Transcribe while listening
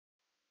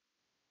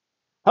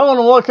Hello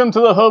and welcome to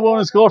the Hobo and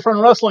his Girlfriend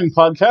Wrestling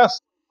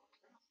Podcast.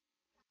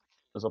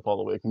 As up all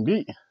the way it can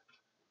be.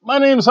 My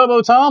name is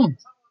Hobo Tom.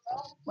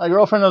 My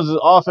girlfriend is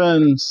off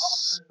in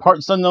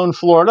parts unknown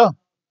Florida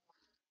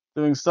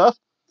doing stuff.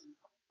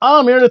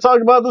 I'm here to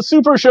talk about the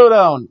Super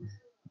Showdown.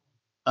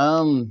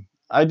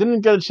 I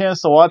didn't get a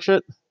chance to watch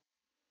it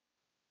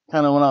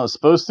kind of when I was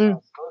supposed to.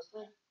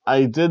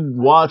 I did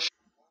watch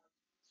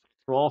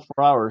for all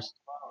 4 hours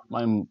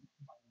my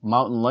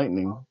Mountain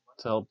Lightning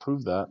to help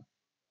prove that.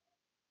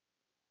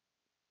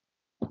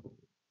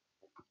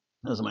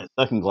 This is my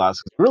second glass.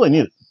 I really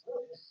need it.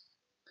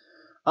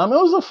 It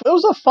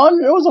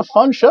was a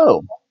fun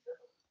show.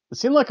 It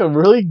seemed like a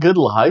really good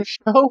live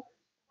show.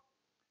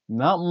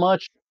 Not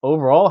much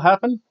overall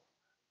happened.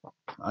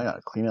 I gotta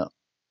clean up.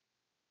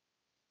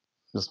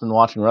 Just been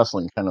watching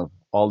wrestling kind of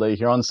all day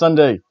here on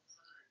Sunday.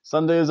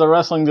 Sunday is a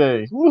wrestling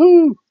day.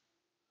 Woohoo!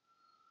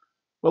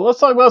 Well,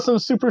 let's talk about some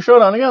Super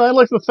Showdown. Again, I'd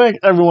like to thank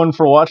everyone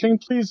for watching.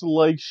 Please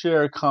like,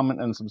 share,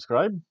 comment, and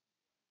subscribe.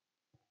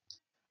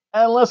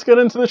 And let's get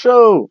into the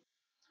show.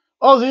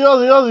 Aussie,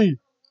 Aussie, Aussie.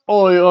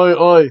 Oi, oi,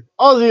 oi.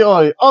 Aussie,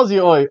 oi.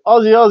 Aussie, oi.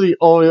 Aussie, Aussie.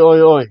 Oi, oi,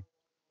 oi.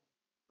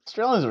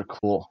 Australians are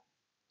cool.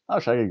 I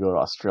wish I could go to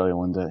Australia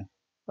one day.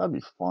 That'd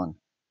be fun.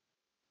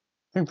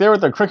 I think they were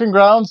at the cricket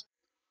grounds.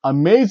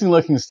 Amazing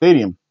looking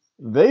stadium.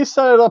 They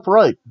set it up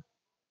right.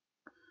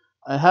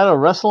 It had a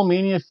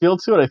WrestleMania feel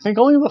to it. I think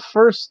only the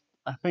first,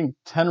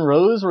 10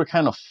 rows were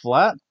kind of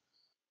flat.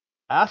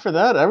 After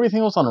that,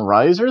 everything was on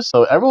risers,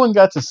 so everyone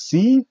got to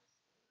see.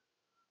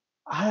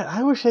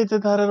 I wish they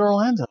did that at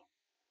Orlando.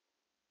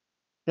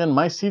 Again,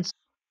 my seats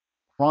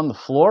were on the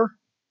floor.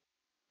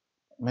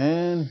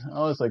 Man,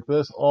 I was like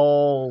this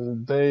all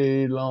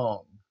day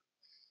long.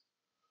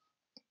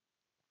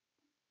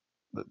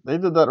 They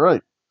did that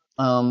right.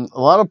 A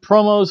lot of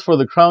promos for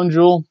the Crown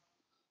Jewel,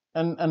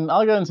 and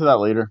I'll get into that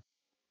later.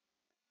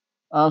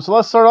 So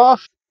let's start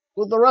off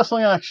with the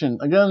wrestling action.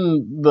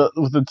 Again,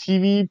 with the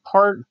TV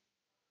part,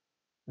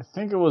 I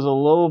think it was a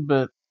little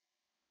bit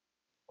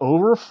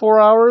over 4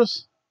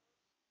 hours,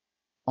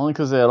 only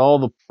because they had all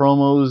the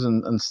promos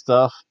and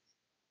stuff.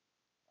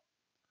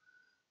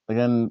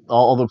 Again,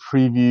 all the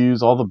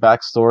previews, all the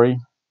backstory.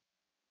 And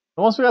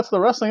once we got to the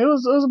wrestling, it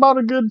was about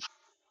a good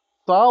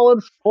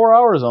solid 4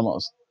 hours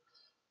almost.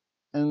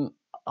 And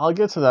I'll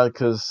get to that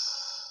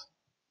because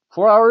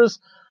 4 hours,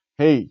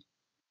 hey,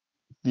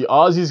 the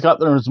Aussies got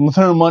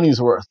their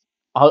money's worth.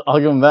 I'll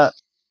give them that.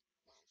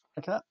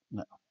 Okay.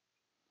 No.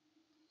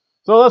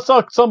 So let's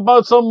talk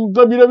about some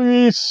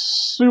WWE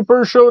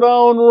Super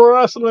Showdown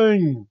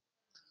Wrestling.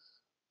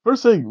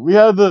 First thing, we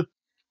have the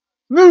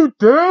New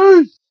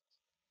Day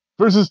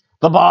versus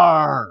The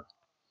Bar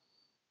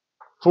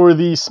for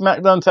the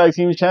SmackDown Tag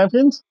Team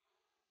Champions.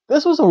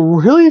 This was a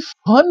really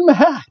fun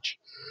match.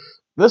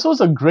 This was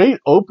a great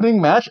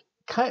opening match.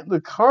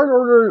 The card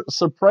order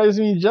surprised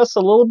me just a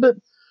little bit,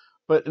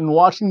 but in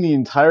watching the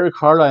entire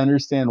card, I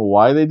understand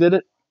why they did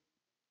it.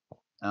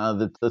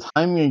 The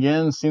timing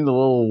again seemed a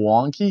little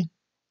wonky,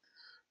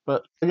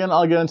 but again,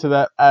 I'll get into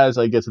that as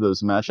I get to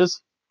those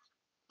matches.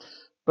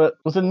 But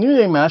with the New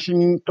Day match, I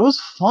mean, it was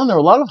fun. There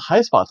were a lot of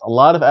high spots, a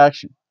lot of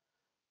action.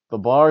 The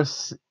Bar,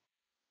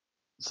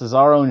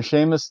 Cesaro and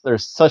Sheamus, they're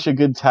such a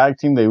good tag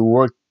team. They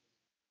work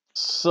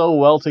so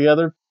well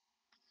together.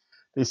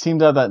 They seem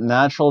to have that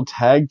natural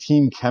tag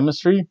team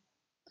chemistry.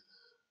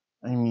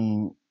 I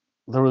mean,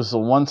 there was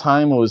one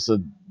time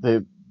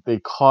they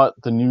caught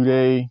the New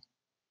Day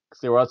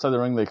because they were outside the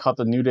ring. They caught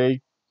the New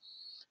Day.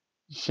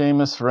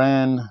 Sheamus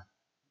ran,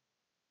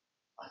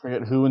 I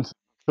forget who, into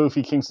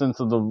Kofi Kingston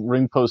to the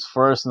ring post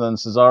first, and then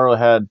Cesaro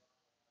had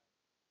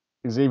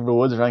Xavier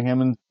Woods ran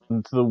him into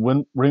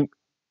the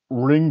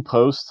ring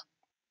post.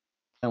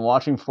 And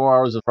watching 4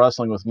 hours of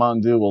wrestling with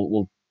Mountain Dew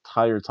will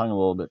tie your tongue a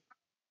little bit.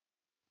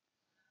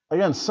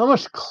 Again, so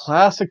much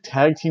classic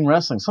tag team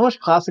wrestling, so much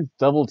classic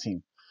double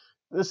team.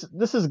 This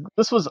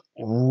was a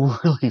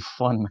really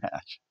fun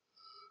match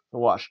to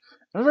watch.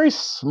 And a very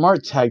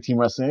smart tag team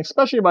wrestling,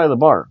 especially by The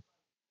Bar.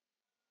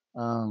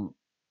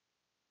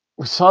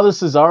 We saw the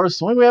Cesaro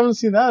swing. We haven't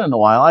seen that in a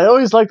while. I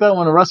always like that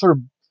when a wrestler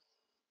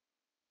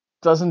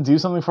doesn't do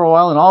something for a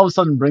while and all of a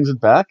sudden brings it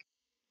back.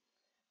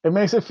 It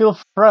makes it feel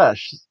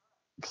fresh.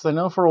 Because I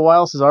know for a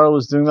while Cesaro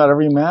was doing that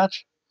every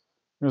match.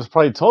 He was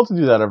probably told to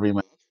do that every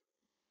match.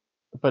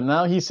 But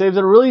now he saves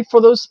it really for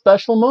those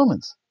special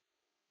moments.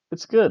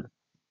 It's good.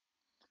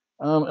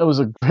 It was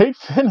a great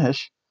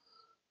finish.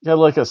 You had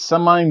like a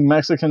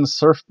semi-Mexican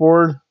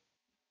surfboard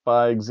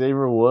by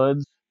Xavier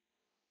Woods,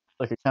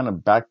 like a kind of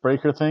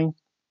backbreaker thing,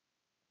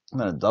 and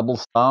then a double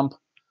stomp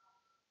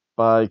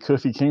by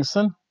Kofi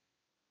Kingston.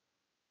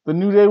 The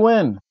New Day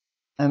win.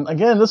 And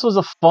again, this was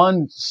a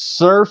fun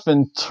surf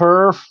and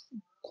turf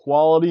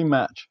quality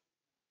match.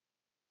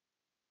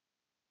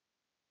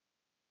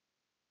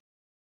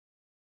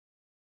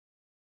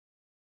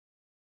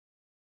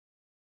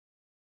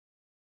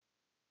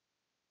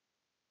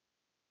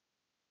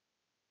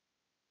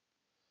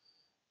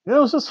 Yeah, it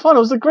was just fun. It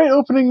was a great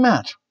opening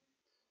match.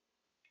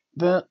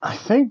 Then I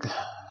think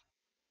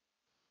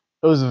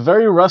it was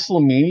very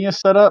WrestleMania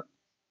setup.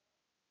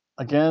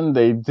 again,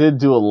 they did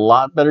do a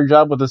lot better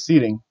job with the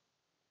seating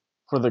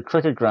for the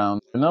cricket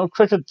ground. I know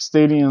cricket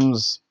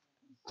stadiums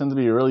tend to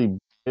be really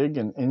big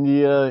in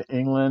India,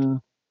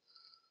 England,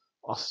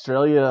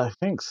 Australia. I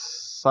think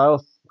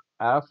South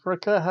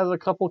Africa has a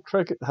couple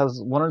cricket has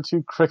one or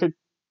two cricket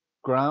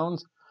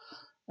grounds.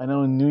 I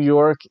know in New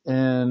York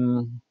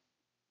and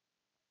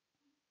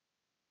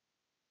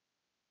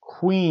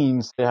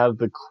Queens they have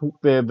the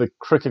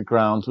cricket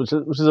grounds, which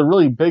is a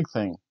really big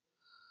thing,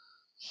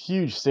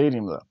 huge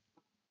stadium though.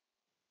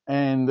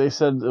 And they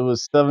said it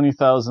was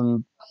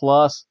 70,000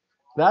 plus.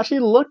 They actually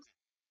looked,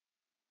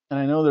 and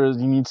I know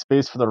you need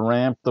space for the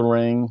ramp, the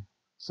ring,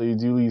 so you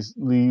do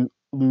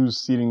lose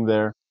seating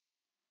there.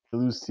 You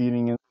lose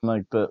seating in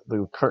like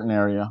the curtain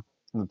area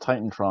in the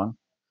Titantron.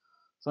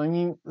 So I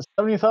mean,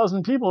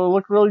 70,000 people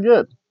look really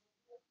good.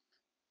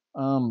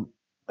 Um,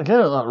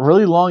 Again, a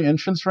really long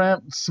entrance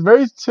ramp. It's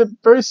very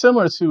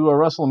similar to a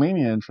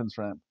WrestleMania entrance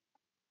ramp.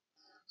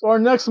 So our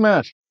next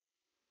match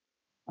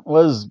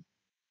was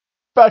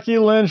Becky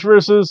Lynch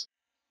versus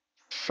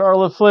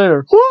Charlotte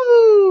Flair.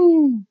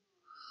 Woo!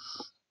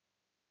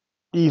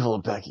 Evil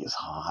Becky is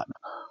hot.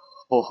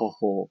 Ho ho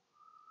ho.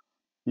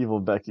 Evil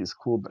Becky is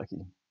cool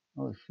Becky.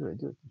 Oh shit, I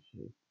do.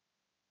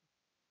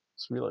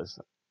 Just realized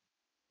that.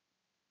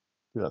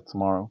 Do that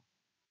tomorrow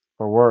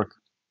for work.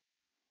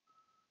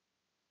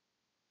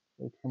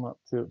 They come up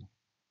too.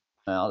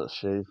 Nah, I'll just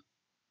shave.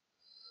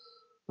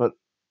 But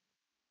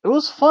it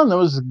was fun. There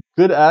was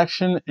good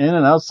action in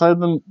and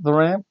outside the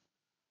ramp.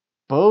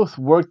 Both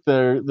worked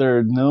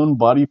their known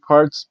body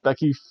parts.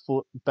 Becky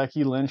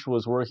Lynch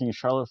was working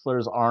Charlotte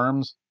Flair's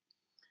arms,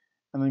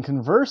 and then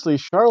conversely,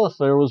 Charlotte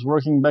Flair was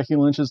working Becky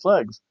Lynch's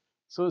legs.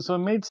 So it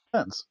made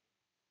sense.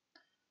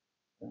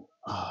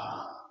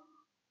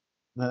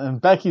 And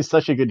Becky's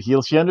such a good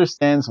heel. She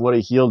understands what a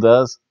heel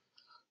does.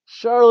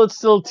 Charlotte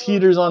still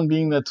teeters on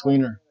being that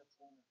tweener.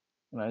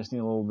 And I just need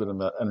a little bit of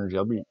that energy.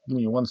 Give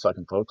me 1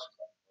 second, folks.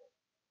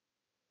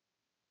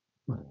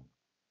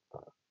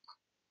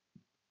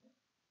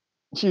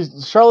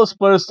 Charlotte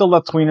Flair is still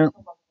that tweener.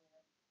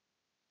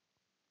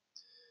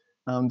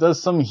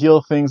 Does some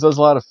heel things, does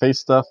a lot of face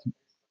stuff,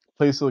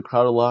 plays to the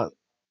crowd a lot,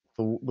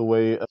 the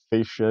way a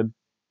face should.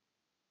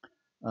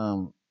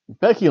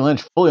 Becky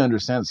Lynch fully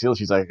understands heel.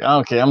 She's like,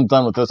 okay, I'm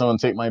done with this. I'm gonna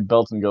take my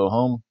belt and go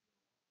home.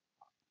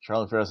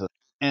 Charlotte Flair says,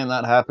 and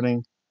not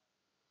happening.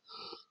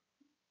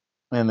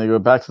 And they go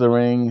back to the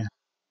ring.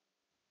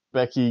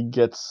 Becky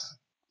gets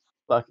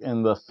stuck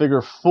in the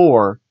figure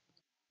four.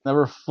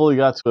 Never fully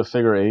got to a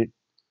figure eight,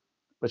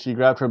 but she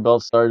grabbed her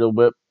belt, started to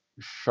whip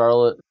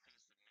Charlotte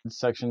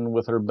section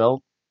with her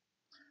belt.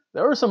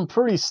 There were some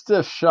pretty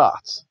stiff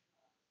shots.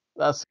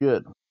 That's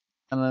good.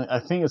 And I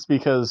think it's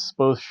because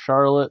both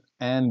Charlotte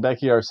and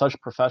Becky are such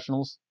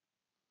professionals,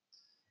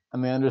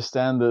 and they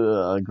understand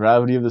the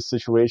gravity of the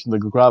situation, the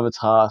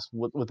gravitas,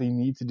 what they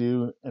need to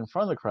do in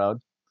front of the crowd.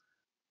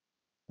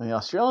 And the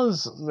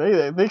Australians,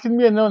 they can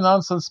be a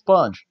no-nonsense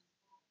sponge.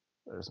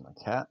 There's my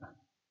cat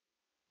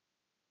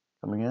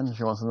coming in.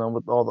 She wants to know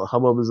what all the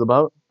hubbub is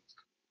about.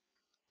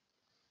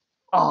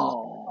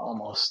 Oh,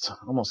 almost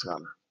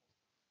got her.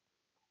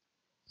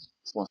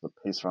 Just wants to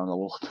pace around a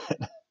little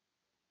bit.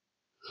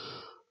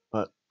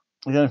 But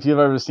again, if you've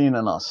ever seen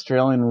an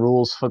Australian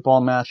rules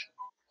football match,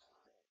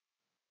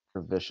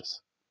 they're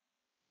vicious.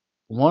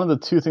 One of the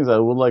two things I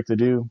would like to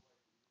do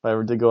if I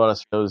ever did go out of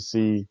Australia is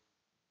see,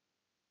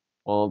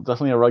 well,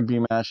 definitely a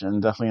rugby match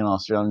and definitely an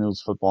Australian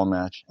rules football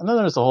match. And then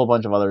there's a whole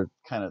bunch of other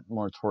kind of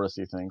more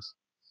touristy things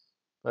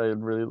that I'd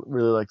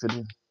really like to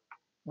do.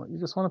 What, you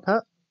just want a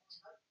pet?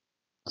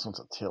 This one's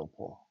a tail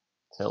pull,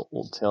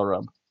 old tail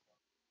rub.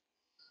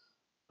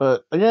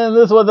 But again,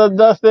 this was a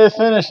dusty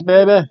finish,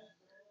 baby.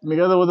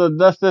 Together with a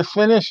dusty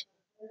finish,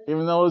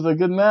 even though it was a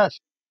good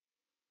match,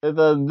 it's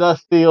a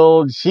dusty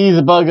old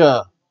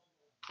cheeseburger.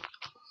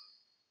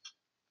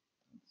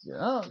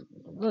 Yeah,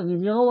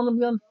 you don't want to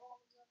be on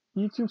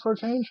YouTube for a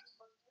change?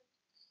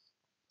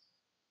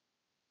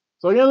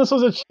 So again, this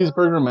was a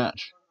cheeseburger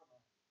match.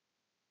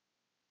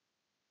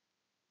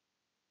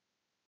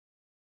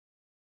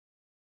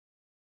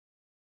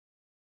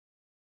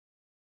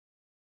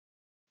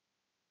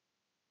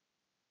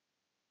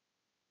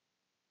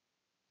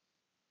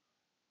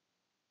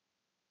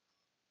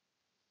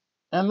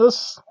 And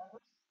this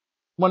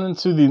went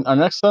into our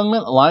next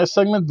segment, live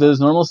segment, did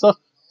his normal stuff,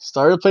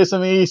 started playing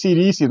some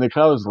AC/DC, and the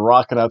crowd was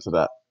rocking out to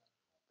that.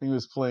 I think he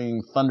was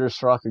playing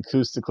Thunderstruck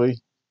acoustically.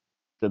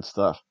 Good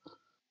stuff.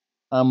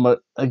 But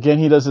again,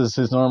 he does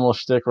his normal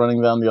shtick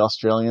running down the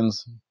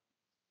Australians.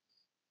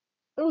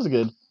 It was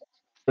good.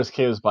 Chris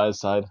K was by his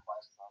side.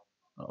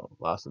 Oh,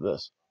 last of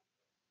this.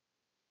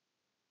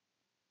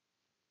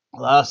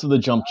 Last of the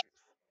jump.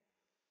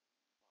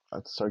 I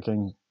have to start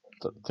thinking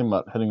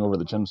about heading over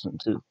the gym soon,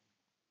 too.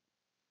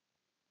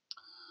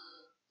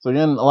 So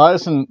again,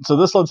 so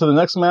this led to the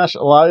next match,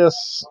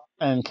 Elias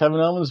and Kevin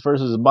Owens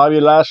versus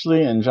Bobby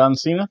Lashley and John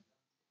Cena.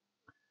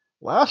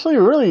 Lashley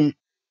really,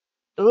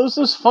 it was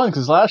just fun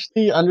because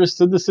Lashley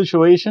understood the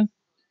situation.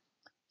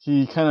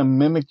 He kind of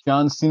mimicked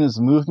John Cena's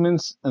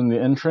movements in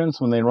the entrance.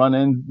 When they run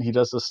in, he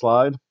does the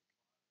slide.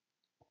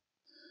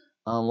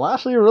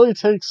 Lashley really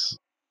takes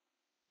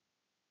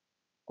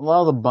a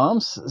lot of the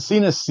bumps.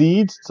 Cena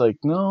cedes. It's like,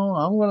 no,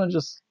 I'm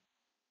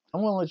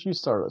gonna let you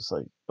start. It's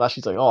like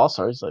Lashley's like, oh, I'll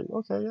start. He's like,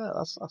 okay, yeah,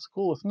 that's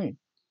cool with me.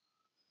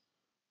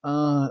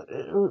 I'll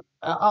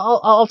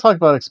talk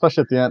about it,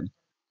 especially at the end.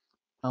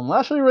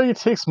 Lashley really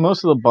takes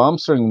most of the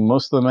bumps during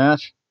most of the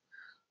match.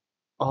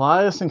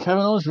 Elias and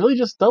Kevin Owens really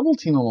just double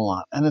team him a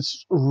lot, and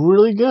it's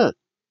really good.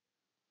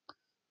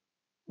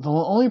 The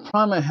only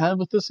problem I had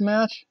with this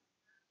match,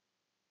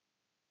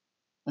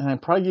 and I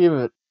probably gave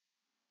it,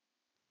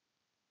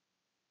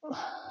 I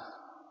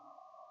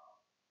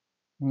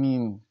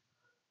mean,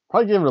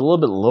 probably gave it a little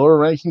bit lower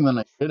ranking than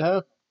I should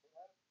have.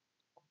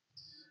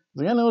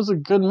 Again, it was a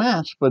good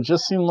match, but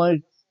just seemed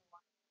like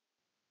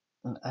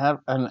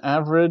an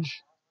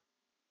average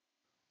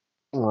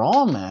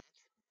Raw match.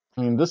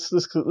 I mean, this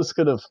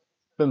could have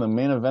been the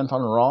main event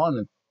on Raw,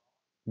 and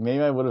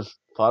maybe I would have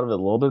thought of it a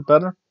little bit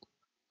better.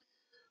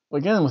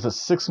 Again, with the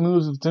 6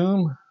 moves of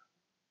doom,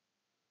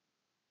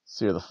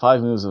 see here, the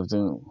 5 moves of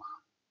doom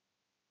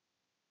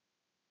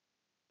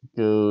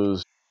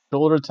goes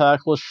shoulder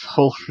tackle,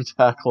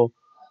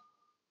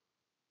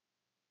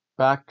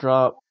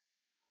 backdrop,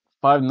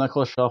 5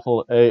 knuckle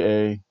shuffle,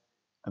 AA,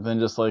 and then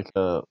just like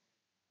a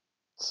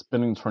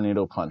spinning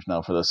tornado punch.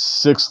 Now for the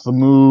 6th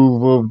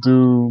move of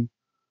doom,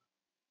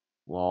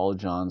 lol,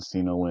 John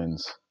Cena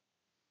wins.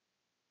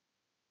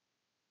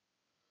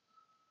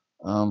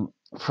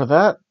 For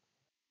that,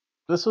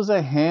 this was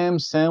a ham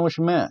sandwich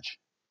match.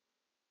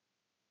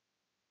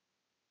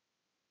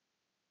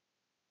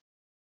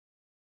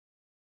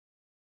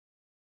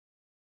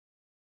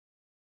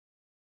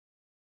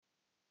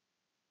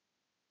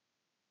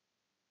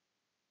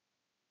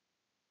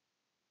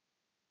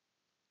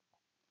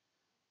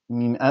 I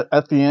mean,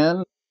 at the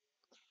end,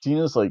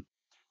 Cena's like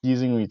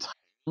teasing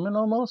retirement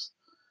almost.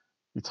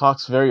 He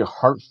talks very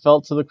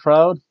heartfelt to the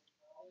crowd.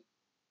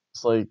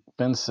 It's like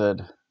Ben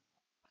said,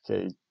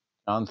 okay,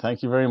 John,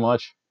 thank you very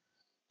much.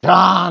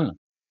 John,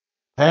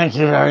 thank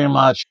you very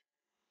much.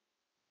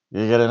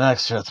 You get an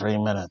extra 3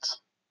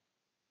 minutes.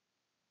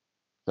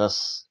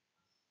 Just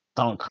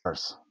don't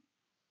curse.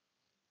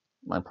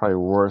 My probably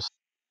worst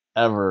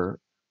ever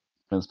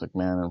Vince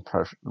McMahon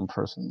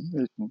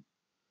impersonation.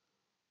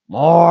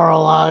 More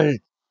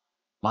like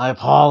my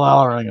Paul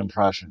Ellering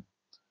impression.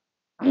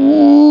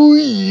 Ooh,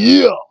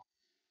 yeah.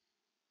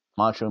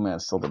 Macho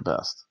Man's still the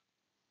best.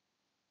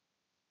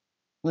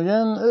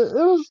 Again, it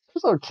was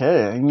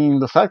okay. I mean,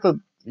 the fact that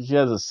he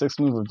has a 6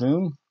 move of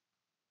doom.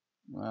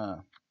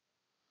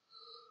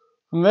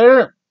 From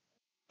there,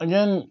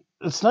 again,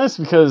 it's nice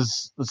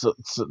because it's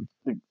a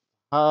big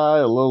high,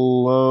 a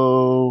little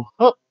low.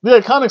 Oh, the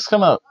Iconics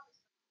come out.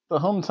 The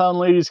hometown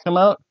ladies come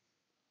out,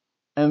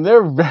 and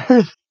they're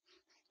very.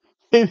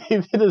 They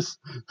did a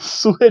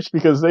switch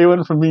because they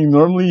went from being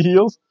normally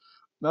heels.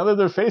 Now that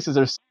their faces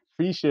are so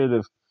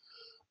appreciative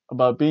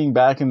about being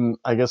back in,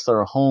 I guess,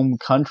 their home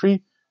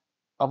country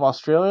of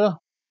Australia.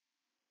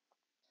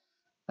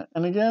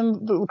 And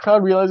again, the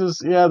crowd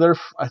realizes, yeah,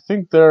 I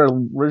think they're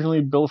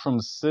originally built from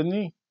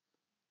Sydney.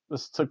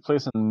 This took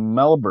place in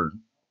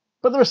Melbourne,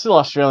 but they're still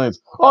Australians.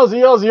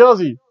 Aussie, Aussie,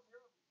 Aussie.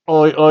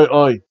 Oi, oi,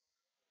 oi.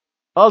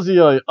 Aussie,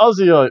 oi,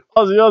 Aussie, oi,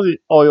 Aussie, Aussie,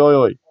 oi, oi,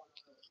 oi.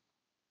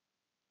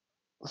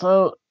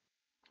 So,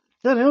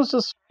 yeah, it was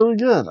just really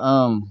good.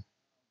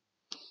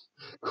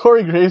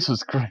 Corey Graves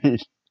was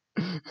great.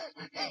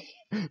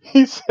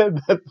 He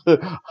said that the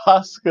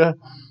Asuka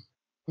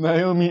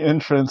Naomi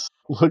entrance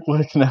looked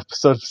like an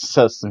episode of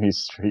Sesame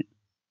Street.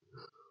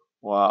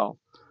 Wow.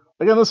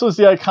 Again, this was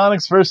the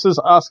Iconics versus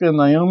Asuka and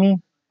Naomi.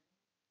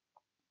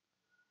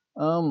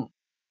 Um,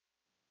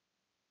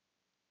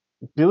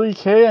 Billie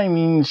Kay, I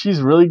mean,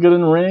 she's really good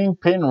in the ring.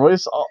 Peyton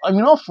Royce, I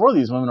mean, all 4 of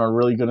these women are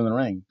really good in the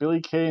ring.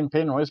 Billie Kay and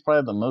Peyton Royce probably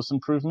have the most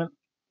improvement.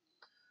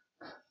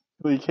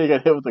 Billie Kay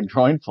got hit with a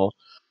groin pull.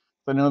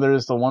 I know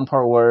there's the one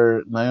part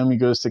where Naomi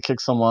goes to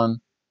kick someone,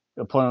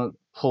 the opponent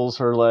pulls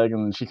her leg,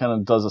 and she kind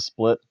of does a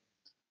split.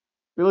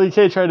 Billie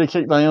Kay tried to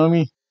kick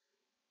Naomi.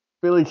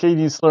 Billie Kay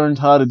needs to learn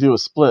how to do a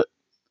split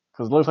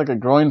because it looks like a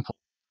groin pull.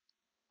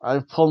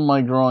 I've pulled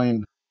my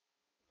groin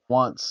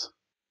once.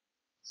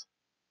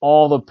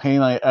 All the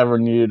pain I ever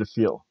needed to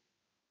feel.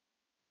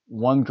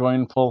 One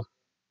groin pull.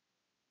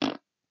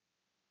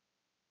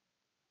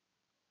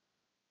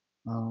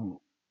 Um,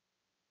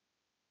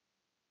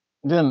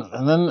 then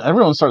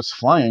everyone starts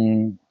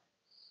flying.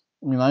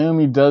 I mean,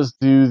 Naomi does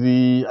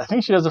do I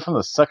think she does it from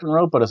the second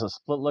rope, but it's a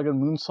split-legged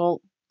moonsault.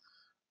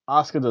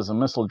 Asuka does a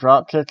missile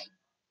drop kick.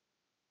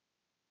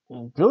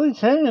 Billie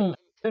Kay and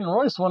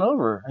Royce went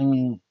over. I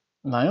mean,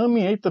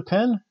 Naomi ate the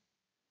pin,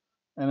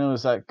 and it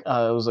was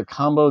a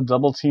combo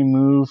double team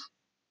move,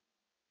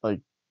 like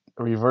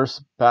a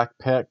reverse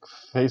backpack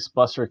face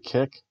buster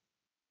kick.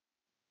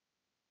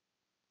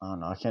 I don't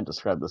know. I can't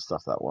describe this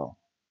stuff that well,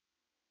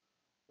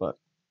 but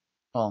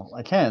well,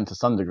 I can to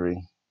some degree.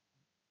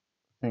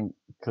 I think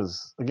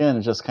because again,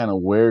 it just kind of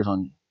wears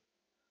on you.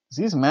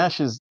 These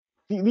matches,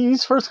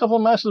 these first couple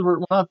of matches were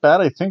not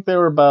bad. I think they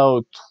were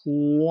about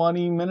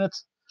 20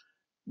 minutes,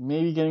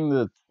 maybe getting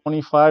to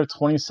 25,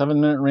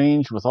 27 minute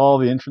range with all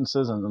the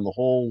entrances and then the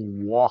whole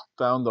walk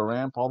down the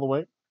ramp all the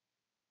way.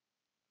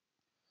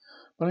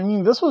 But I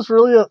mean, this was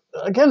really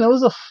again, it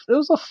was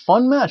a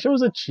fun match. It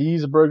was a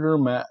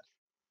cheeseburger match.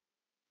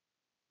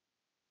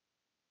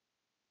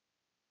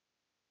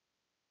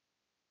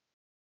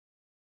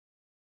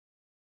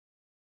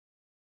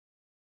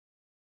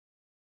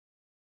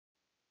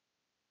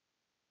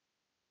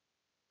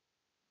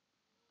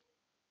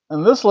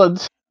 And this led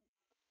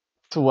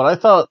to what I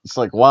thought it's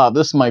like, wow,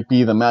 this might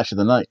be the match of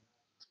the night.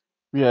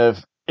 We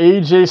have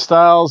AJ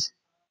Styles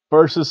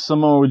versus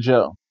Samoa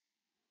Joe.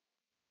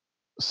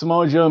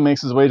 Samoa Joe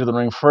makes his way to the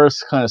ring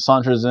first, kind of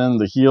saunters in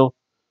the heel.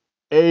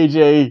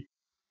 AJ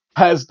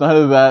has none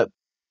of that,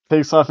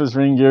 takes off his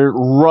ring gear,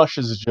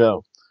 rushes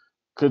Joe.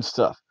 Good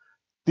stuff.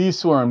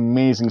 These two are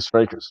amazing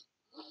strikers.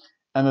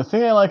 And the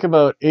thing I like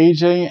about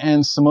AJ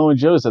and Samoa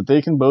Joe is that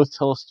they can both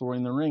tell a story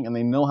in the ring and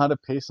they know how to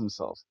pace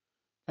themselves.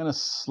 Kind of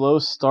slow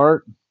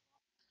start,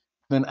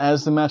 then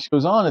as the match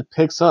goes on, it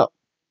picks up.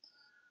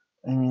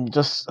 I mean,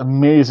 just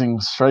amazing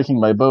striking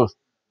by both.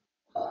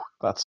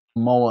 That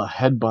Samoa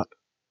headbutt.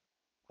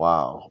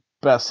 Wow.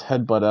 Best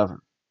headbutt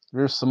ever. If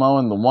you're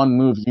Samoan, the one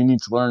move you need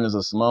to learn as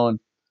a Samoan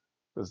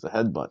is the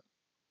headbutt.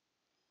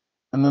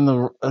 And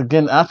then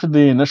again after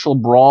the initial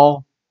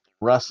brawl,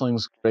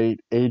 wrestling's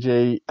great.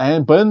 AJ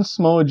and Ben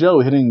Samoa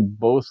Joe hitting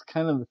both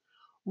kind of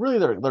really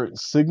their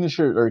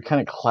signature or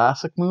kind of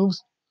classic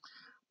moves,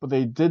 but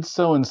they did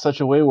so in such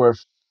a way where it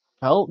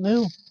felt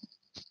new.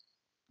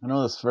 I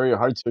know that's very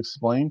hard to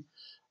explain.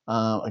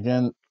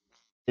 Again,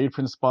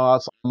 apron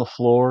spots on the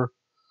floor,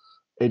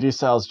 AJ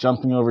Styles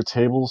jumping over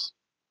tables.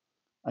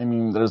 I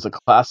mean, there's a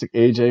classic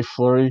AJ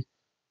flurry,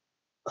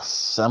 a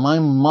semi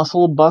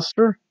muscle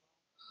buster.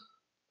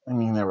 I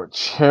mean, there were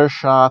chair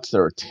shots,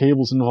 there were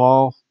tables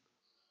involved.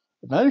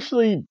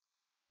 Eventually,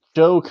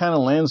 Joe kind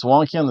of lands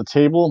wonky on the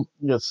table,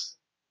 gets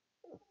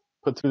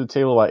put through the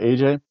table by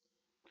AJ,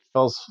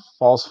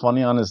 falls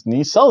funny on his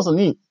knee, sells the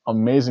knee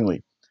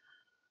amazingly.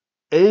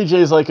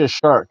 AJ's like a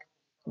shark.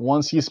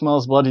 Once he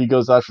smells blood, he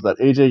goes after that.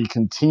 AJ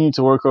continued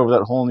to work over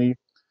that whole knee,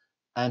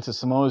 and to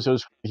Samoa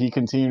Joe's, he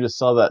continued to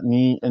sell that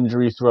knee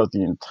injury throughout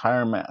the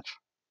entire match.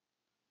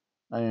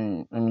 I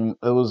mean,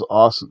 it was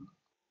awesome.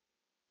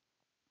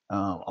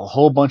 A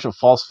whole bunch of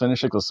false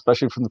finishes,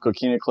 especially from the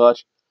Coquina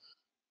Clutch.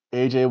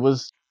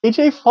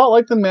 AJ fought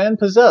like the man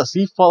possessed.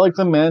 He fought like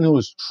the man who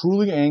was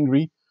truly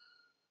angry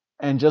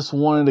and just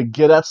wanted to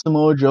get at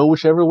Samoa Joe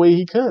whichever way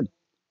he could.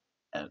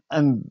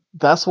 And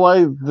that's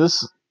why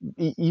this,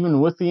 even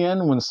with the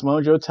end, when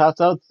Samoa Joe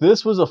tapped out,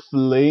 this was a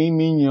filet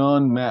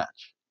mignon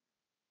match.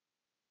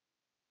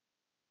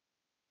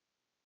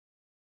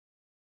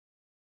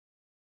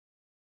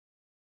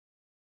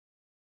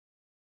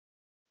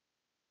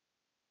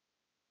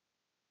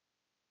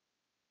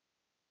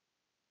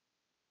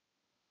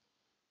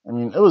 I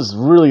mean, it was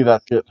really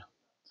that good.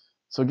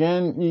 So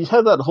again, you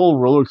had that whole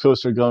roller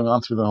coaster going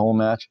on through the whole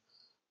match.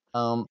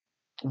 Um,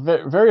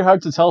 very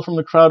hard to tell from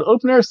the crowd.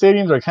 Open air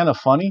stadiums are kind of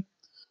funny.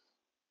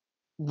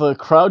 The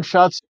crowd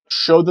shots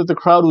showed that the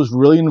crowd was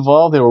really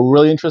involved. They were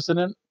really interested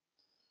in it.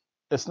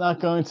 It's not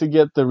going to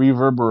get the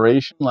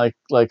reverberation like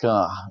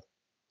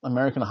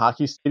American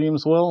hockey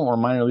stadiums will or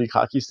minor league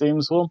hockey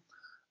stadiums will,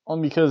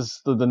 only because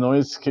the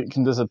noise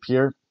can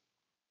disappear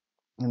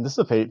and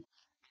dissipate.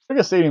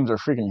 Bigger stadiums are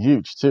freaking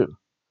huge too,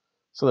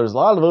 so there's a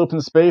lot of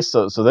open space.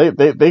 So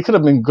they could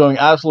have been going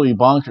absolutely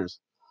bonkers,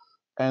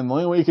 and the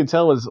only way you could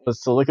tell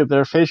was to look at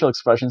their facial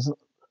expressions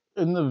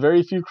in the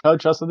very few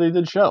crowd shots that they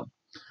did show.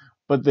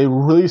 But they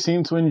really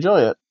seemed to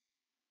enjoy it.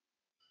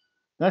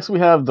 Next, we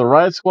have the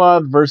Riot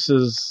Squad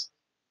versus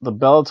the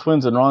Bella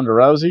Twins and Ronda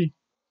Rousey.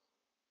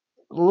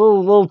 A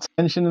little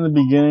tension in the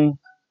beginning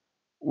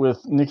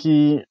with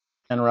Nikki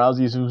and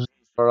Rousey's who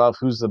start off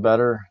who's the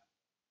better.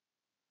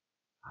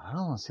 I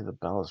don't want to see the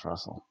Bellas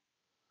wrestle.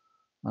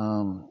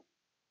 Um,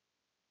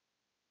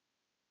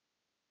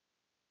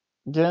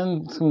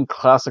 Again, some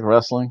classic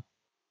wrestling.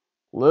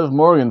 Liv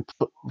Morgan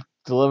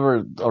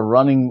delivered a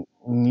running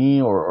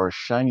knee or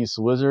Chinese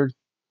wizard.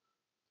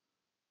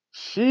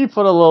 She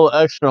put a little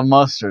extra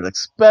mustard,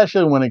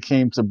 especially when it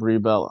came to Brie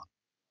Bella.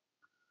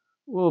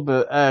 A little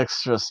bit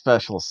extra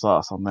special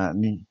sauce on that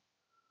knee.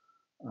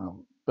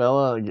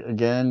 Bella,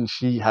 again,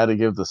 she had to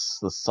give the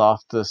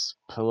softest,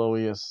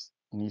 pillowiest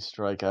knee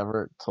strike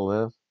ever to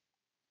Liv.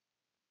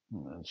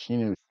 And she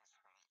knew.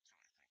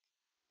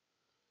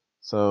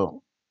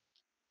 So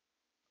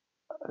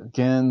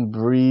again,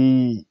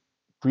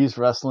 Bree's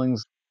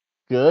wrestling's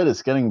good.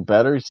 It's getting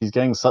better. She's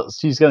getting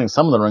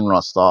some of the ring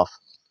rust off,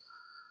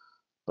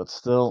 but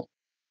still,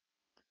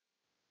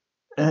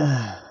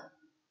 I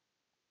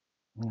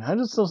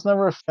just was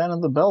never a fan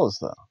of the Bellas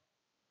though.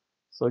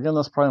 So again,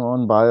 that's probably my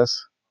own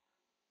bias.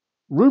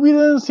 Ruby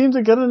didn't seem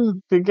to get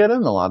in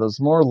a lot. It was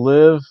more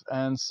Liv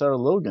and Sarah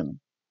Logan,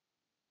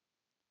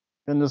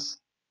 and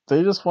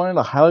they just wanted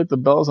to highlight the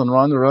Bellas on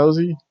Ronda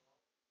Rousey,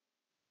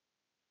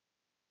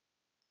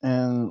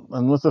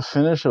 and with the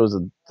finish, it was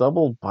a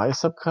double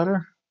bicep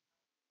cutter.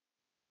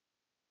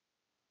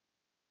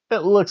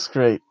 It looks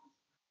great,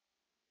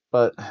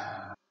 but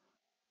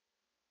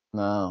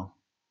No,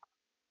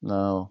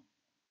 no,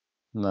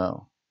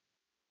 no.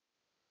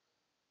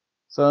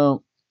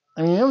 So,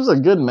 I mean, it was a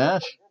good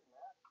match.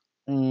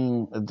 I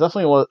mean, it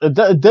definitely was. It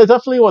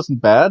definitely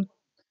wasn't bad.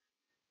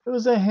 It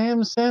was a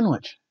ham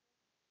sandwich.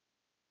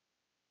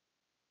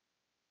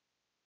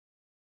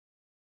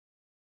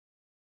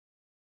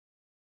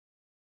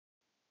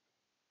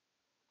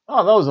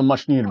 Oh, that was a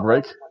much needed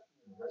break.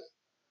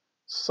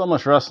 So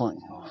much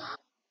wrestling.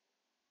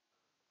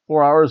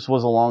 4 hours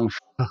was a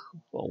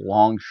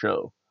long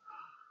show.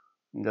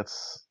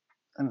 That's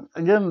and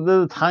again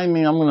the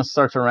timing. I'm gonna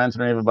start to rant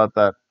and rave about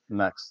that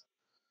next.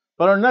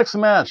 But our next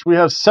match, we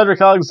have Cedric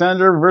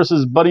Alexander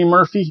versus Buddy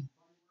Murphy.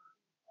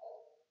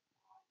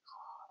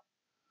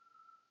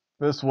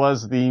 This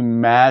was the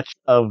match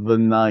of the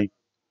night.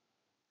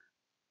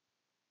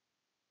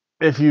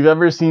 If you've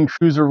ever seen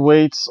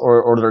cruiserweights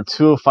or their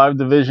 205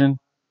 division,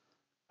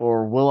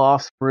 or Will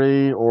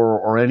Ospreay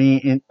or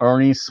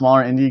any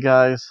smaller indie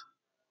guys,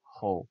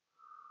 oh,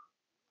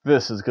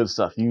 this is good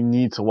stuff. You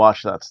need to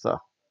watch that stuff.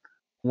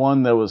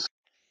 One that was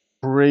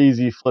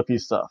crazy flippy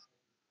stuff,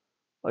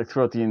 like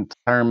throughout the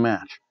entire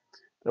match.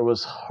 There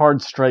was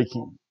hard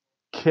striking,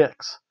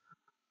 kicks.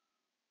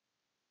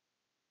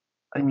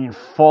 I mean,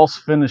 false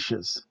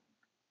finishes.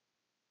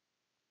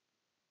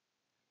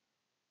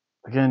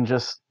 Again,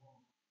 just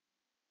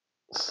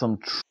some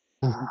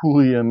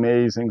truly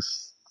amazing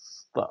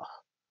stuff.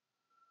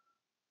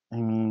 I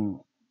mean,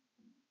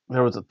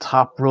 there was a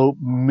top rope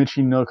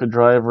Michinoka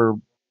driver.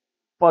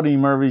 Buddy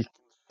Murphy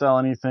sell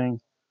anything.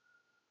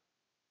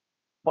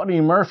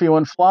 Buddy Murphy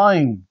went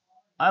flying.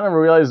 I never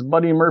realized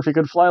Buddy Murphy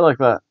could fly like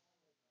that.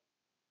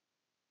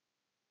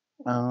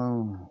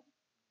 Um,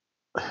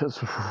 it's,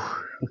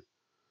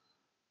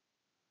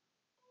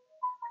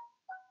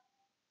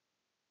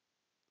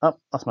 oh,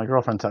 that's my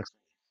girlfriend text.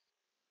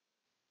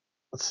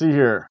 Let's see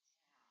here.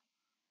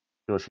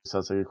 See what she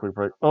says. Take a quick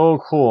break. Oh,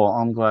 cool.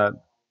 I'm glad.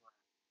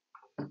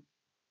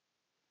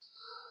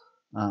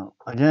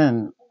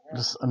 Again,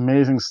 just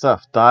amazing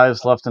stuff.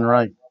 Dives left and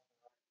right.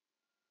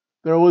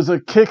 There was a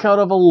kick out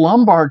of a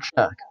lumbar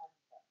check.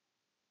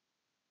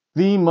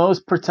 The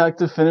most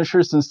protective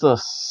finisher since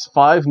the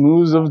 5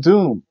 moves of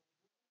doom.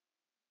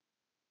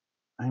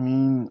 I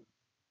mean,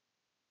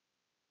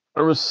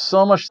 there was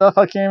so much stuff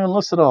I can't even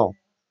list it all.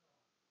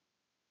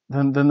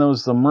 Then there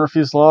was the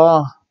Murphy's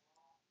Law.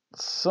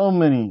 So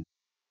many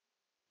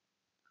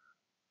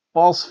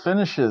false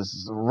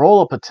finishes,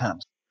 roll up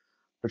attempts.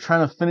 They're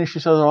trying to finish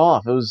each other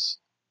off. It was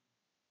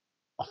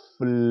a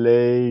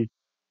filet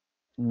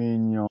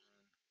mignon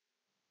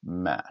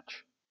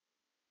match.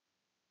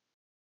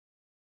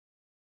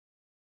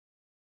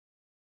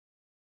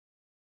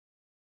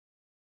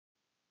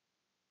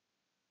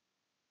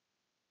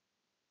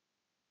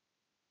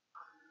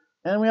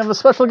 And we have a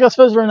special guest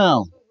visitor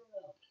now.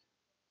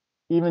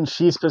 Even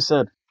Sheespa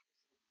said,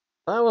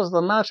 that was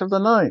the match of the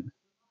night.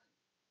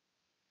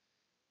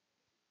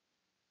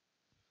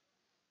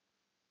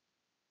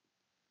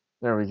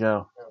 There we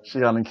go. She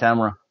got on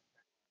camera.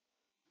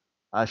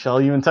 I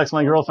shall even text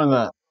my girlfriend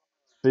that.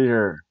 See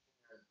her.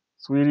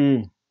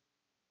 Sweetie.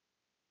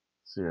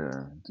 See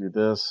her. Do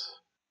this.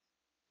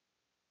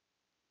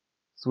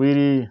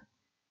 Sweetie.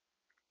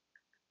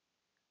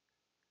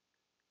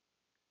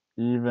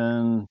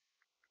 Even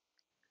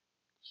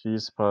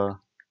Chispa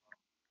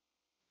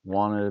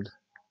wanted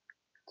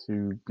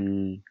to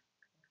be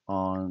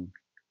on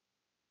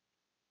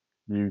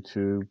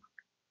YouTube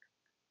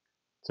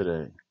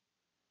today.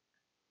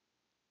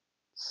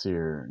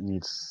 Seer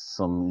needs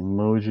some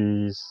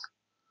emojis.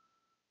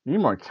 You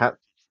need more cat.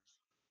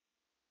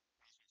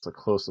 It's the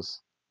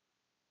closest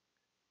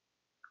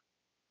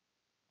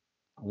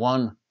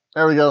one.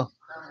 There we go.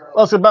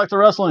 Let's get back to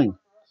wrestling.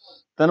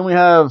 Then we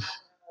have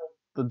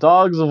the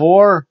Dogs of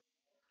War,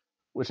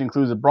 which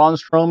includes Braun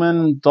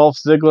Strowman, Dolph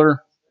Ziggler,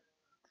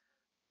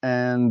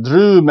 and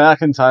Drew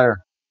McIntyre.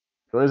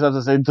 You always have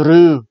to say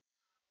Drew with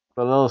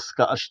a little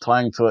Scottish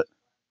twang to it,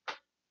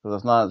 because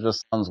if not, it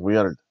just sounds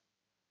weird.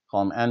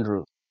 Call him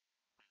Andrew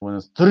when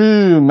it's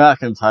Drew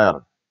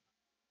McIntyre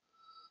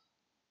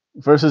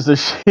versus the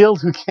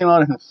Shield, who came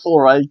out in full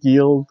right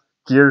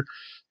gear,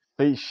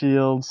 face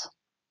shields,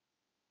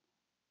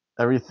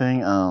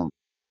 everything. Oh,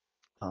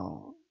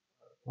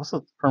 what's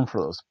the term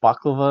for those?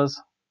 Baklavas?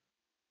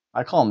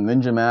 I call them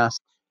ninja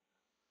masks.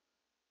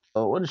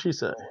 Oh, what did she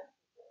say?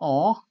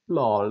 Oh,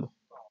 lol.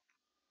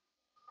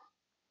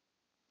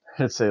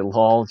 It's a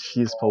lol.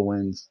 Chispa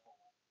wins.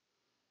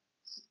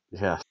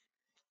 Yeah.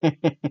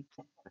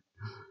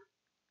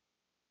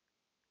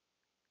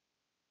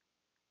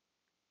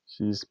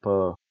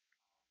 Chispa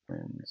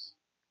wins.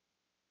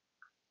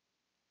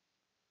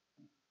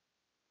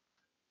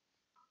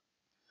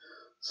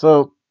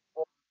 So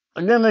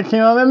again, they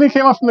came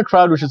out from the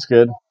crowd, which is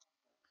good.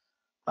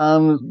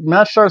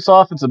 Match starts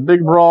off. It's a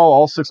big brawl.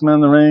 All 6 men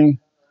in the ring.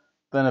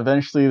 Then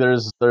eventually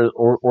there's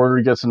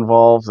order gets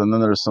involved, and then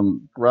there's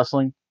some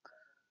wrestling.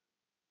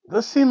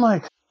 This seemed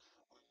like a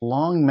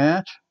long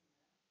match.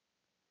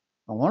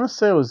 I want to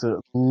say it was at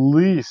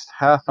least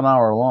half an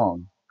hour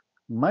long.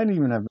 Might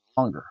even have been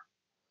longer.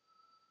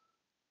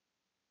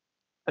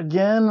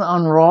 Again,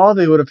 on Raw,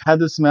 they would have had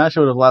this match.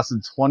 It would have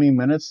lasted 20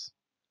 minutes.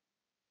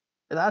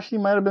 It actually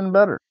might have been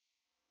better.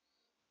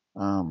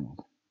 Um,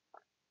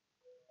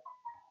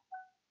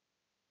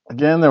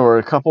 Again, there were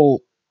a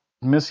couple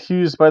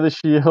miscues by the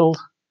Shield.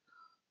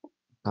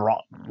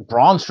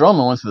 Braun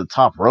Strowman went to the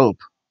top rope.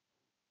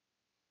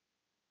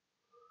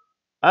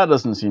 That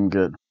doesn't seem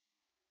good.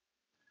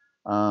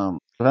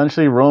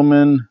 Eventually,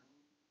 Roman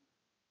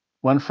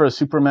went for a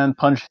Superman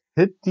punch,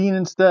 hit Dean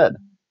instead.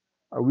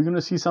 Are we going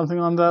to see something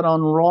on that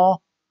on Raw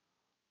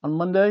on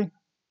Monday?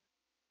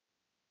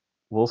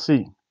 We'll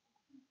see.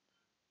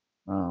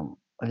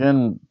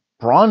 Again,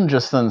 Braun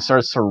just then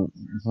starts to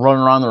run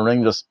around the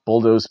ring, just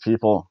bulldoze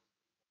people.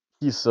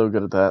 He's so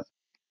good at that.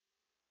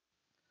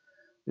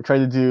 They tried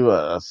to do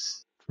a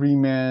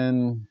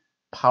 3-man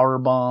power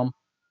bomb.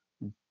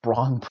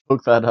 Braun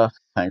broke that up,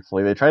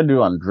 thankfully. They tried to do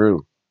it on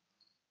Drew.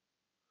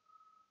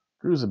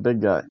 Drew's a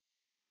big guy.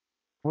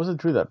 Or was it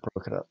Drew that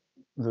broke it up?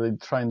 Did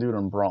they try and do it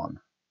on Braun?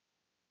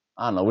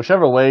 I don't know.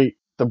 Whichever way,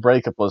 the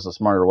breakup was the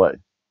smarter way.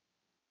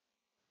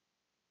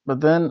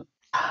 But then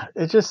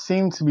it just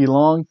seemed to be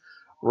long.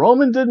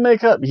 Roman did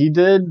make up. He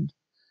did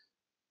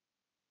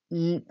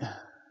eat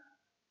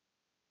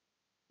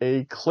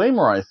a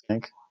Claymore, I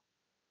think.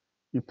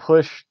 He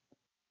pushed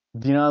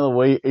Dean out of the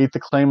way, ate the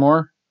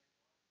Claymore.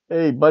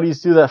 Hey,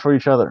 buddies do that for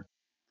each other.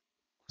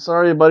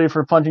 Sorry, buddy,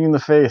 for punching you in the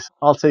face.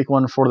 I'll take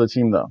one for the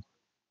team, though.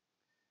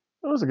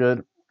 It was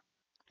good.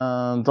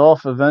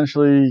 Dolph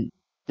eventually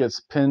gets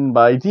pinned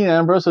by Dean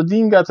Ambrose, so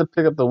Dean got to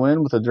pick up the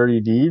win with the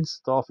Dirty Deeds.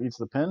 Dolph eats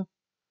the pin.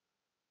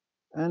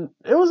 And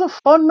it was a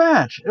fun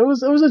match. It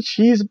was a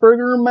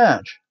cheeseburger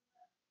match.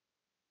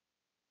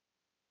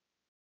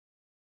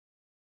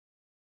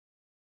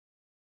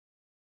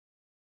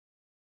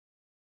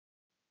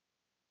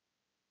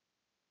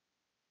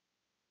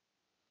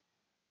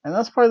 And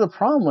that's probably the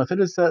problem with it,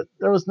 is that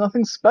there was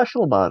nothing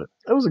special about it.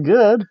 It was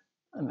good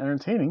and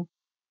entertaining.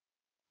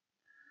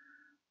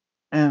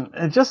 And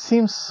it just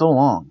seems so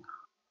long.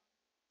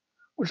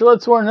 Which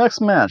led to our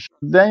next match.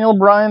 Daniel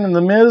Bryan and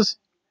The Miz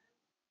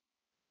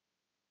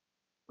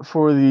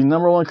for the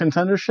 #1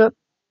 contendership.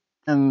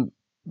 And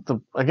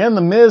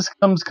the Miz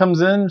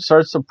comes in,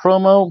 starts a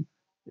promo.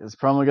 His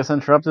promo gets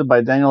interrupted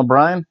by Daniel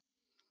Bryan.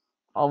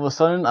 All of a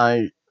sudden,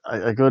 I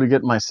go to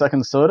get my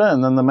second soda,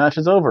 and then the match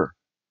is over.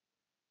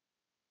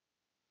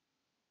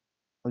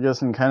 I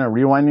guess in kind of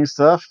rewinding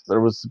stuff, there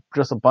was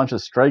just a bunch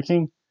of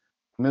striking.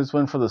 Miz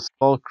went for the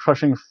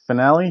skull-crushing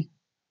finale,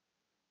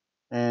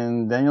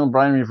 and Daniel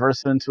Bryan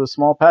reversed it into a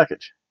small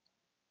package.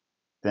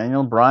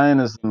 Daniel Bryan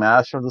is the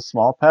master of the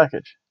small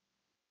package.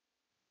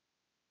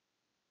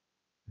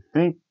 I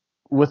think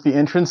with the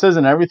entrances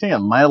and everything, it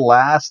might have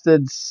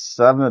lasted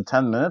 7 to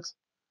 10 minutes.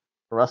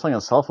 The wrestling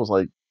itself was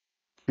like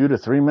 2 to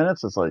 3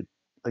 minutes. It's like,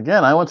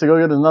 again, I went to go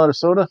get another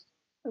soda.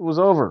 It was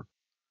over.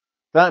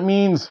 That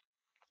means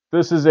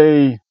this is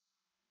a...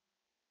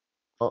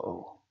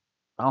 Uh-oh.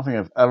 I don't think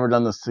I've ever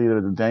done this to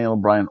either the Daniel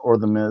Bryan or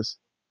the Miz.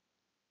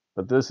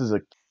 But this is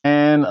a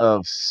can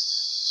of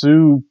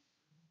soup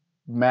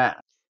match.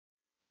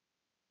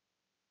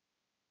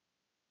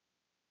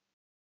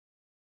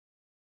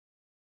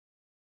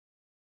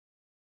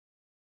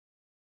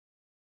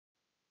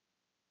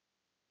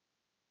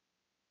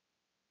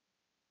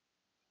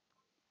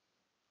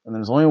 And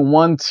there's only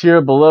one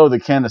tier below the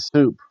can of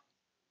soup.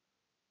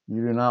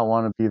 You do not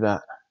want to be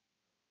that.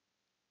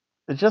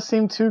 It just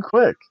seemed too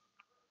quick.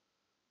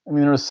 I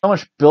mean, there was so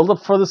much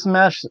buildup for this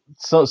match,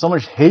 so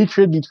much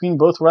hatred between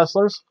both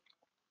wrestlers.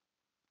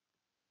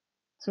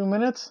 2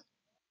 minutes?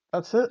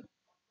 That's it?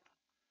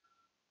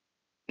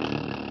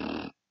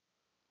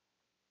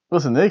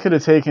 Listen, they could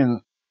have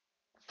taken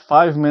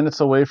 5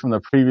 minutes away from the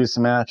previous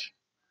match,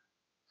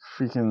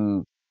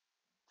 freaking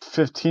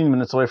 15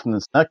 minutes away from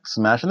this next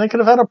match, and they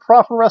could have had a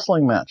proper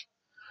wrestling match.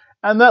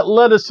 And that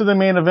led us to the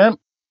main event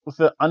with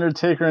The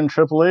Undertaker and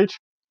Triple H.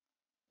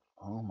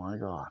 Oh my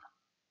god.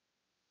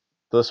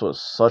 This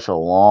was such a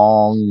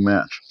long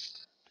match.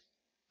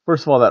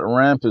 First of all, that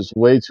ramp is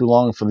way too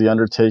long for The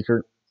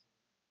Undertaker.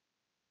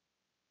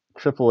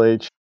 Triple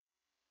H,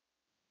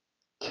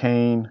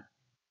 Kane,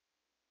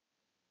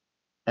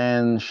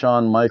 and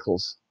Shawn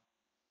Michaels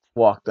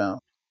walk down.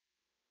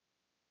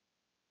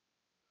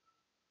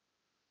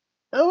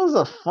 It was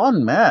a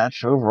fun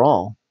match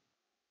overall.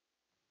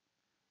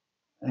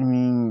 I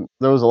mean,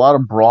 there was a lot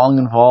of brawling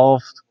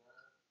involved.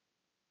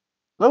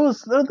 They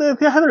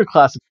had their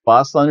classic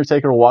spots. The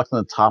Undertaker walked on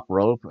the top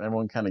rope.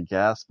 Everyone kind of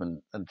gasped,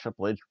 and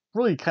Triple H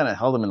really kind of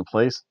held him in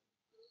place.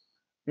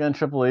 Again,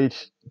 Triple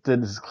H did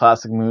his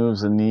classic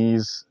moves and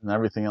knees and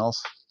everything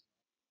else.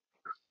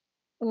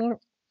 She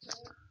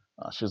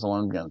doesn't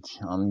want to be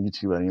on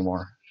YouTube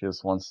anymore. She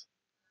just wants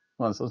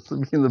us to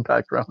be in the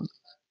background.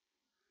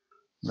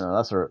 No,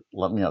 that's her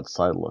let me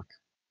outside look.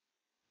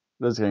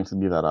 It is going to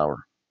be that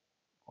hour.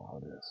 Oh,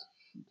 it is.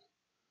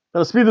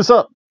 Gotta speed this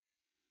up.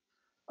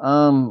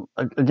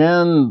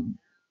 Again,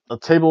 a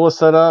table was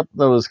set up.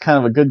 There was kind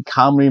of a good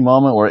comedy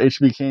moment where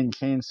HBK and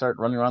Kane start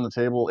running around the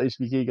table.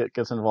 HBK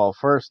gets involved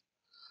first.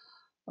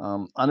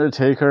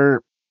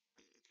 Undertaker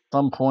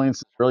Some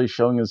points really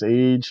showing his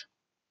age.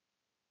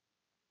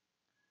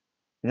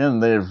 Again,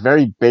 they're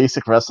very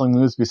basic wrestling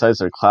moves besides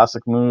their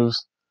classic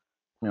moves.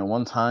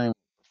 One time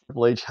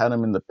Triple H had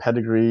him in the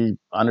pedigree.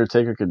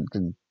 Undertaker could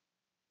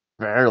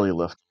barely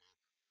lift.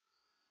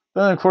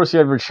 Then, of course, you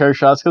have your chair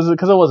shots because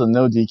it was a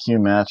no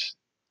DQ match.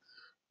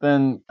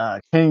 Then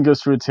Kane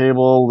goes through a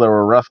table. There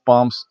were ref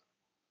bumps.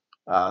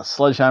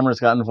 Sledgehammers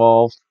got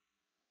involved.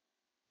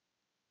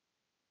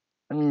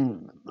 I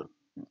mean,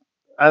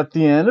 at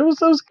the end, it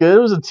was good.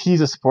 It was a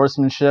tease of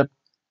sportsmanship.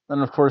 Then,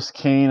 of course,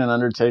 Kane and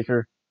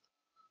Undertaker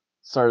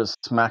started to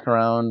smack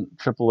around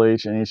Triple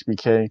H and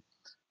HBK. I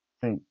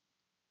think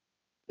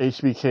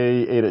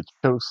HBK ate a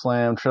choke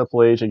slam.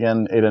 Triple H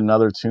again ate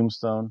another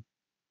tombstone.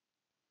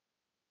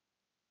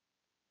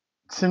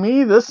 To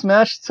me, this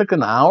match took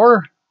an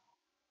hour.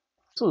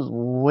 This was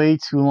way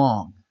too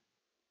long,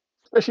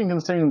 especially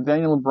considering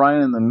Daniel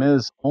Bryan and The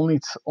Miz only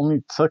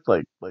took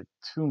like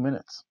 2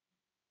 minutes.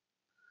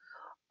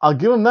 I'll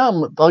give him that.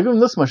 I'll give him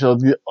this much though.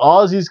 The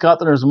Aussies got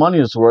their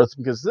money's worth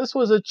because this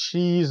was a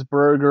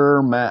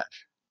cheeseburger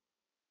match.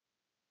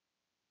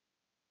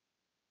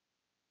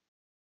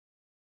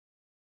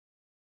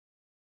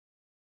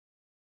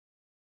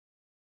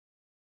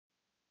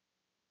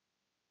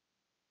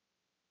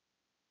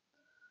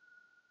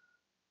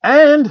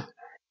 And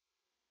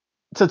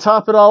to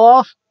top it all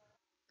off,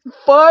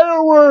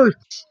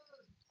 fireworks.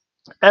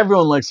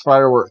 Everyone likes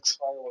fireworks.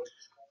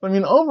 I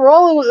mean,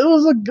 overall, it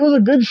was a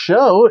good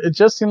show. It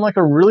just seemed like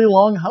a really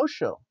long house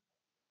show.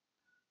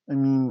 I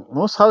mean,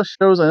 most house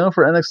shows I know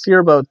for NXT are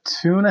about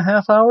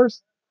 2.5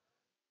 hours.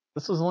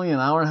 This was only an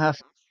hour and a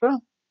half extra.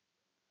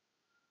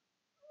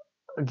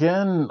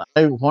 Again,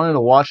 I wanted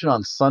to watch it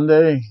on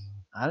Sunday.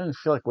 I didn't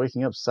feel like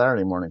waking up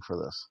Saturday morning for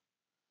this.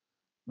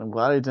 I'm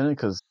glad I didn't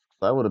because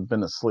I would have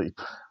been asleep.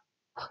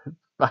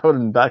 I would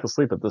have been back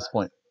asleep at this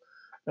point.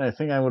 And I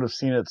think I would have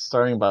seen it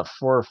starting about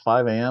 4 or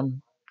 5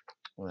 a.m.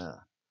 Yeah.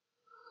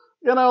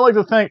 Again, I would like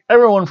to thank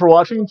everyone for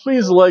watching.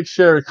 Please like,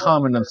 share,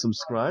 comment, and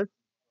subscribe.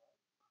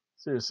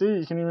 Seriously,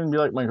 you can even be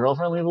like my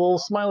girlfriend, leave a little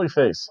smiley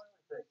face.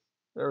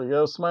 There we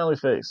go, smiley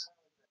face.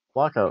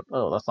 Blackout.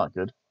 Oh, that's not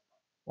good.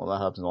 Well,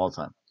 that happens all the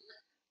time.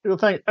 I would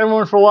thank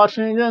everyone for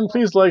watching again.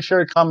 Please like,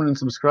 share, comment, and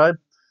subscribe.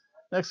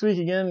 Next week,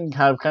 again,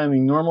 have kind of the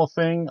normal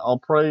thing. I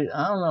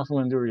don't know if I'm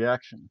going to do a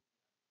reaction.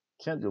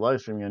 Can't do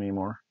live streaming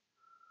anymore.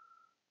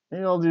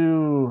 Maybe I'll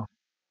do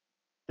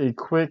a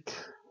quick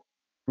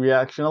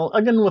reaction.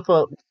 Again, with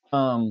a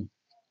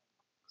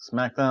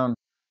SmackDown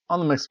on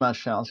the Mixed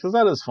Match Challenge, because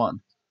that is fun.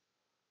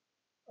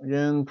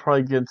 Again,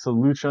 probably get to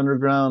Lucha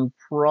Underground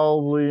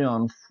probably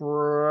on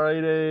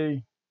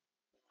Friday,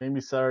 maybe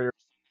Saturday.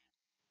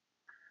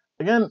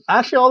 Again,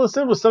 actually, all this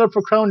did was set up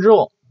for Crown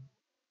Jewel.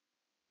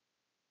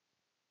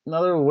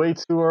 Another way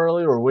too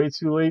early or way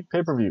too late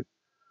pay-per-view.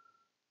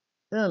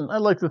 And I'd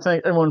like to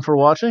thank everyone for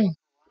watching.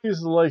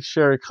 Please like,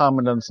 share,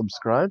 comment, and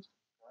subscribe.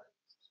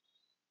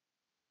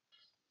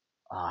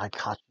 I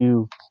caught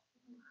you.